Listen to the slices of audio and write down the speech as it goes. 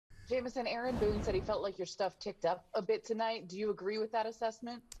Jameson, Aaron Boone said he felt like your stuff ticked up a bit tonight. Do you agree with that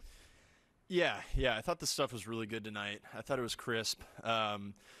assessment? Yeah. I thought the stuff was really good tonight. I thought it was crisp.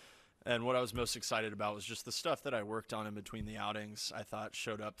 And what I was most excited about was just the stuff that I worked on in between the outings. I thought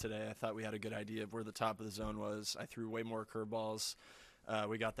showed up today. I thought we had a good idea of where the top of the zone was. I threw way more curveballs.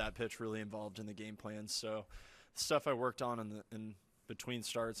 We got that pitch really involved in the game plan. So the stuff I worked on in between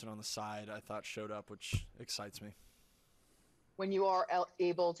starts and on the side, I thought showed up, which excites me. When you are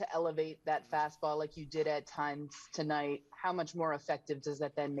able to elevate that fastball like you did at times tonight, how much more effective does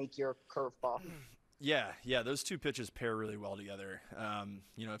that then make your curveball? Yeah, those two pitches pair really well together.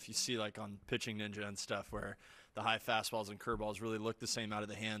 If you see like on Pitching Ninja and stuff where the high fastballs and curveballs really look the same out of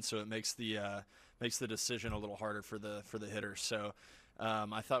the hand, so it makes the decision a little harder for the hitter. So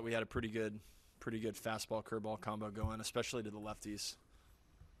I thought we had a pretty good fastball curveball combo going, especially to the lefties.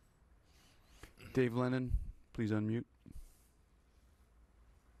 Dave Lennon, please unmute.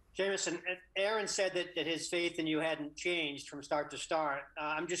 Jameson, Aaron said that his faith in you hadn't changed from start to start.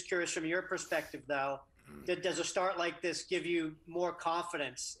 I'm just curious from your perspective, though, does a start like this give you more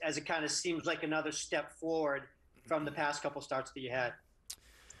confidence as it kind of seems like another step forward from the past couple starts that you had?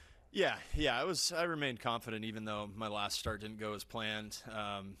 Yeah, I remained confident even though my last start didn't go as planned.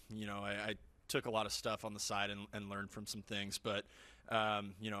 I took a lot of stuff on the side and learned from some things, but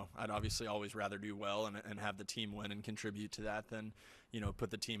I'd obviously always rather do well and have the team win and contribute to that than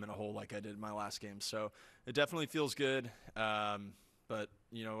put the team in a hole like I did in my last game. So it definitely feels good. But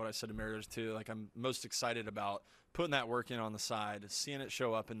what I said to Mariners too, like I'm most excited about putting that work in on the side, seeing it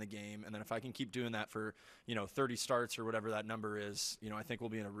show up in the game, and then if I can keep doing that for 30 starts or whatever that number is, I think we'll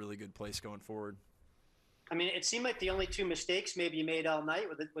be in a really good place going forward. I mean, it seemed like the only two mistakes maybe you made all night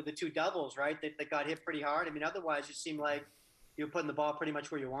with the two doubles, right? That got hit pretty hard. I mean, otherwise it seemed like you were putting the ball pretty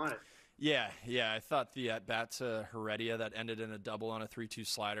much where you wanted. Yeah. I thought the at-bat to Heredia that ended in a double on a 3-2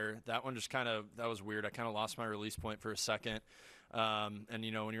 slider, that one just that was weird. I kind of lost my release point for a second. And,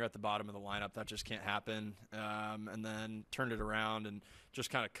 when you're at the bottom of the lineup, that just can't happen. And then turned it around and just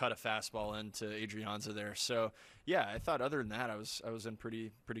kind of cut a fastball into Adrianza there. So, yeah, I thought other than that, I was in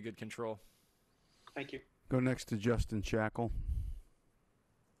pretty good control. Thank you. Go next to Justin Shackle.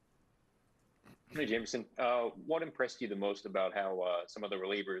 Hey, Jameson. What impressed you the most about how some of the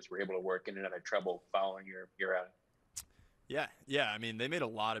relievers were able to work in and out of trouble following your outing? Yeah. I mean, they made a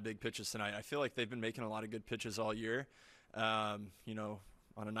lot of big pitches tonight. I feel like they've been making a lot of good pitches all year. On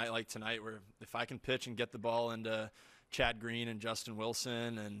a night like tonight where if I can pitch and get the ball into Chad Green and Justin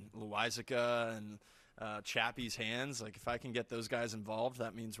Wilson and Loizica and Chappie's hands, like if I can get those guys involved,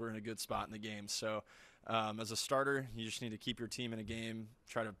 that means we're in a good spot in the game. So as a starter, you just need to keep your team in a game,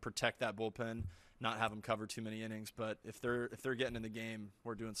 try to protect that bullpen, not have them cover too many innings. But if they're getting in the game,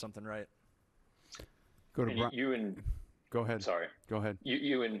 we're doing something right. Go ahead. Sorry. Go ahead.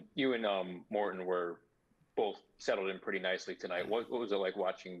 You and Morton were both settled in pretty nicely tonight. What was it like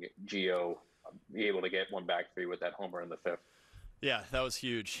watching Gio be able to get one back for you with that homer in the fifth? Yeah, that was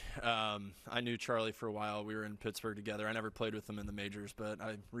huge. I knew Charlie for a while. We were in Pittsburgh together. I never played with him in the majors, but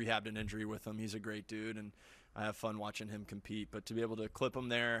I rehabbed an injury with him. He's a great dude, and I have fun watching him compete. But to be able to clip him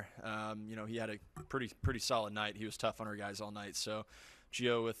there, he had a pretty solid night. He was tough on our guys all night. So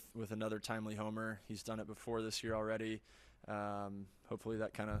Gio with another timely homer. He's done it before this year already. Hopefully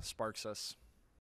that kind of sparks us.